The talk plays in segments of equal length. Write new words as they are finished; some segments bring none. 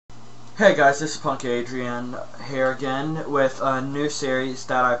Hey guys, this is Punk Adrian here again with a new series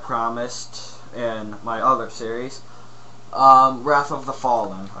that I promised in my other series, Wrath of the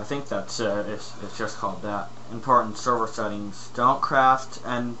Fallen. I think that's it's just called that. Important server settings: don't craft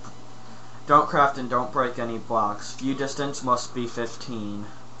and don't break any blocks. View distance must be 15.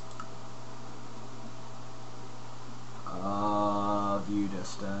 View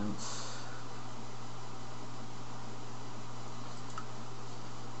distance.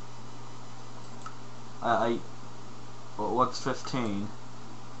 What's 15?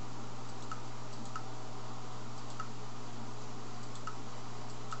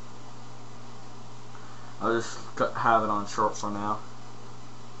 I'll just have it on short for now.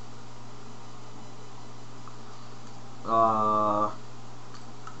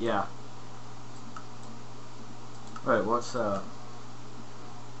 Yeah. Wait, what's that?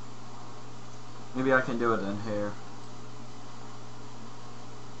 Maybe I can do it in here.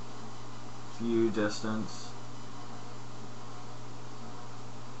 View distance.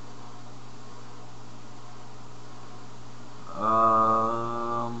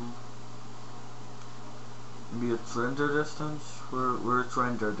 Maybe it's render distance? Where's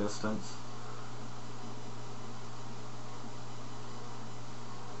render distance?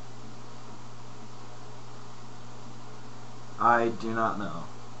 I do not know.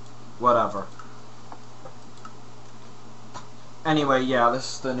 Whatever. Anyway, yeah,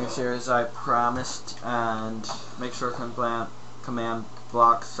 this is the new series I promised, and make sure command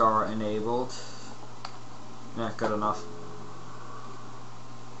blocks are enabled. Yeah, good enough.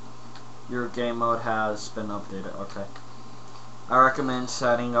 Your game mode has been updated. Okay. I recommend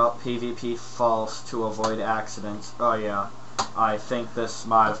setting up PvP false to avoid accidents. Oh yeah, I think this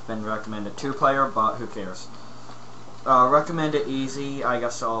might have been recommended 2-player, but who cares. Recommend it easy. I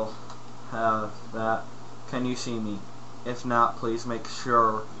guess I'll have that. Can you see me? If not, please make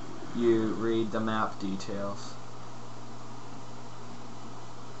sure you read the map details.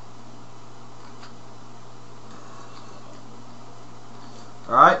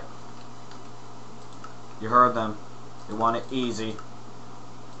 Alright? You heard them. You want it easy.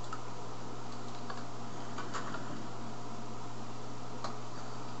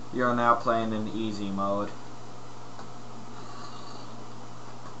 You're now playing in easy mode.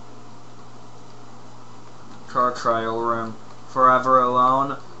 Car trial room. Forever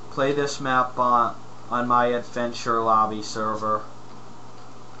alone. Play this map on my adventure lobby server.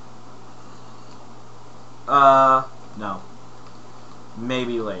 No.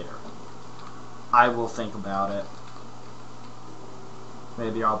 Maybe later. I will think about it.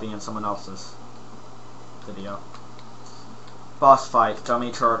 Maybe I'll be in someone else's video. Boss fight.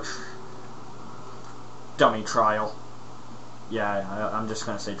 Dummy church. Dummy trial. Yeah, I'm just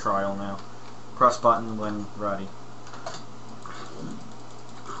gonna say trial now. Press button when ready.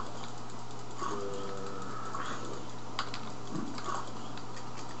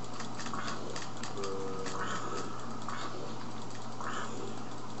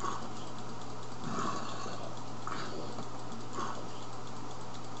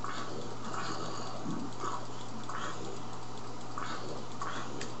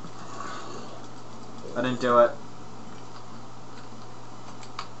 I didn't do it.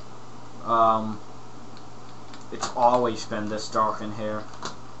 It's always been this dark in here.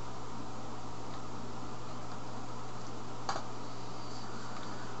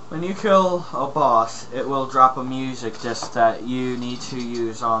 When you kill a boss, it will drop a music disc that you need to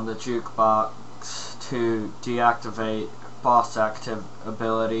use on the jukebox to deactivate boss active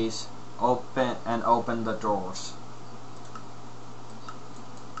abilities. Open the doors.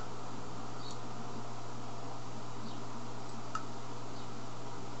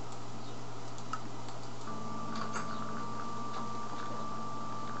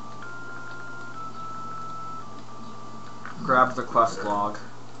 Grab the quest log.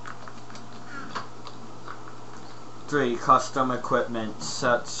 3 custom equipment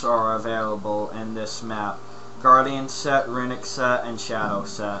sets are available in this map. Guardian set, Runic set, and Shadow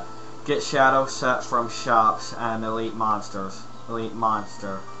set. Get Shadow set from shops and Elite monsters. Elite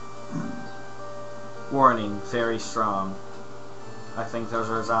monster. Warning, very strong. I think those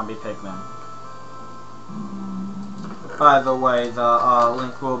are zombie pigmen. By the way, the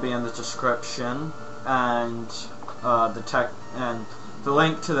link will be in the description, and the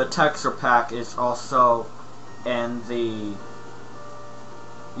link to the texture pack is also in the.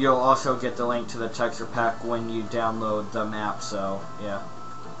 You'll also get the link to the texture pack when you download the map. So yeah,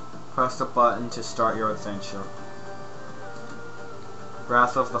 press the button to start your adventure.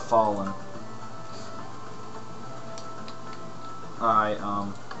 Wrath of the Fallen. Alright,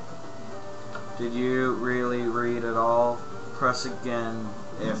 did you really read it all? Press again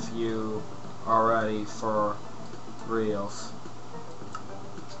if you are ready for reels.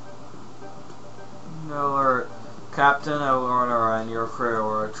 Alert. Captain Eleanor and your crew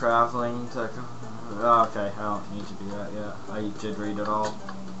are traveling to... Okay, I don't need to do that yet. I did read it all.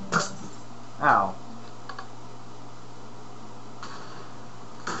 Ow.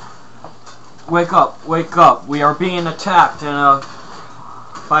 Wake up, wake up. We are being attacked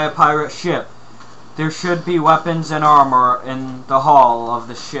by a pirate ship. There should be weapons and armor in the hull of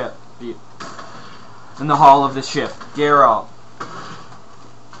the ship. In the hull of the ship. Gear up.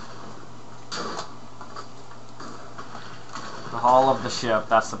 The hull of the ship.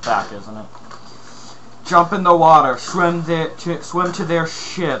 That's the back, isn't it? Jump in the water. Swim to their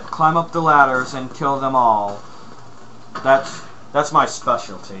ship. Climb up the ladders and kill them all. That's my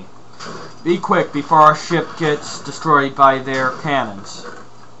specialty. Be quick before our ship gets destroyed by their cannons.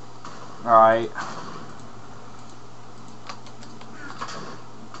 Alright.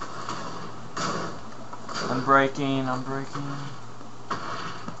 I'm breaking.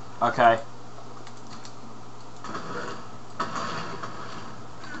 Okay.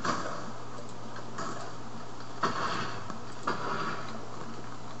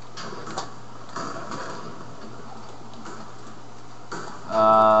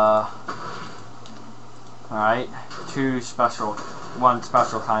 Alright. One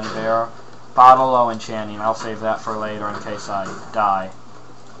special kind of arrow. Bottle O enchanting. I'll save that for later in case I die.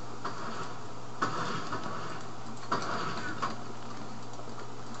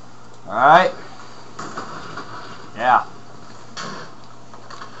 Alright. Yeah.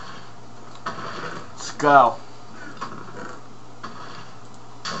 Let's go.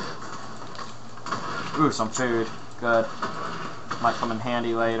 Ooh, some food. Good. Might come in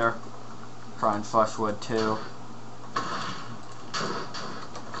handy later. Try and flush wood too.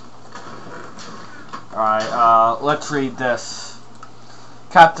 Alright, let's read this.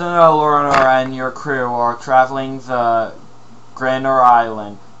 Captain Eleanor and your crew are traveling the Graner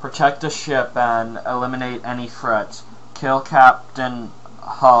Island. Protect the ship and eliminate any threats. Kill Captain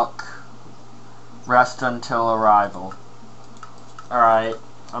Huck. Rest until arrival. Alright,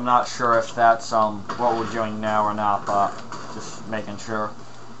 I'm not sure if that's what we're doing now or not, but just making sure.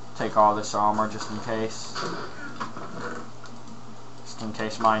 Take all this armor just in case. Just in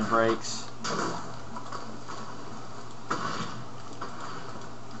case mine breaks.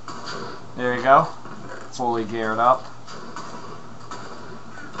 There you go. Fully geared up.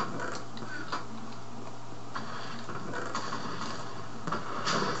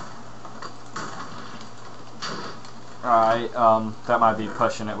 Alright, that might be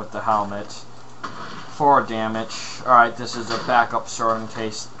pushing it with the helmet. 4 damage. Alright, this is a backup sword in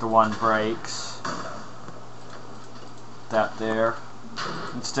case the one breaks. That there.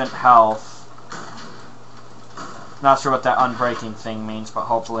 Instant health. Not sure what that unbreaking thing means, but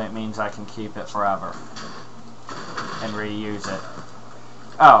hopefully it means I can keep it forever. And reuse it.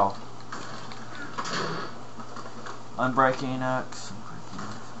 Oh. Unbreaking X.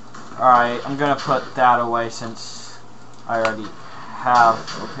 Alright, I'm gonna put that away since I already have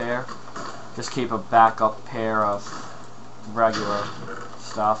a pair. Just keep a backup pair of regular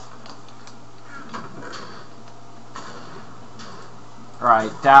stuff.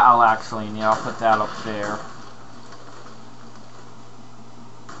 Alright, that I'll actually need. I'll put that up there.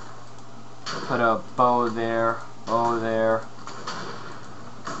 Put a bow there, bow there.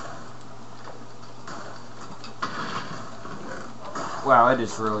 Wow, it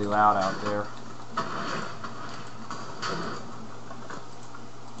is really loud out there.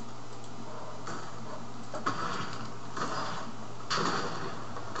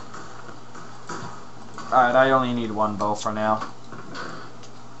 Alright, I only need one bow for now.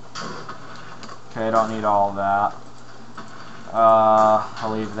 Okay, I don't need all that.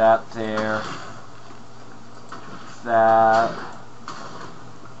 I'll leave that there. That.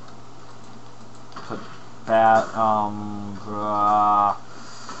 Put that, I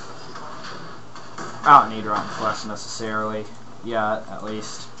don't need rotten flesh necessarily. Yet, at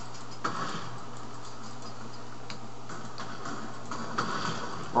least.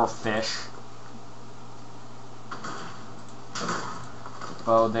 Or fish.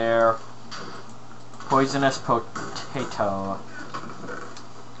 Bow there. Poisonous potato.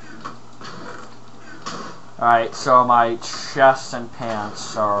 Alright, so my chest and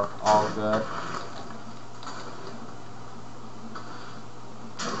pants are all good.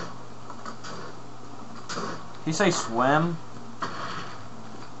 Did he say swim?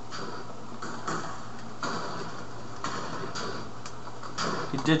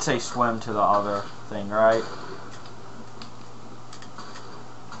 He did say swim to the other thing, right?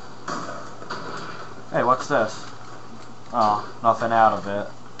 Hey, what's this? Oh, nothing out of it.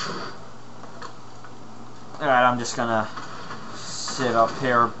 Alright, I'm just gonna sit up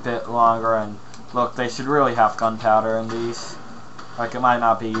here a bit longer and look, they should really have gunpowder in these. Like, it might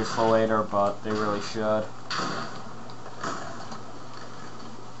not be useful later, but they really should.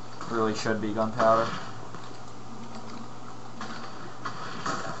 Really should be gunpowder.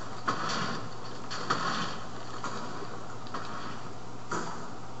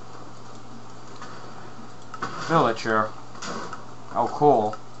 Villager. Oh,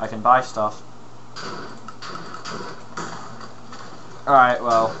 cool. I can buy stuff. Alright,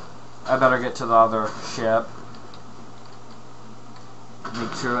 well, I better get to the other ship.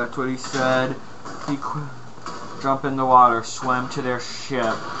 Make sure that's what he said. Jump in the water, swim to their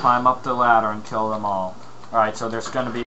ship, climb up the ladder, and kill them all. Alright, so there's gonna be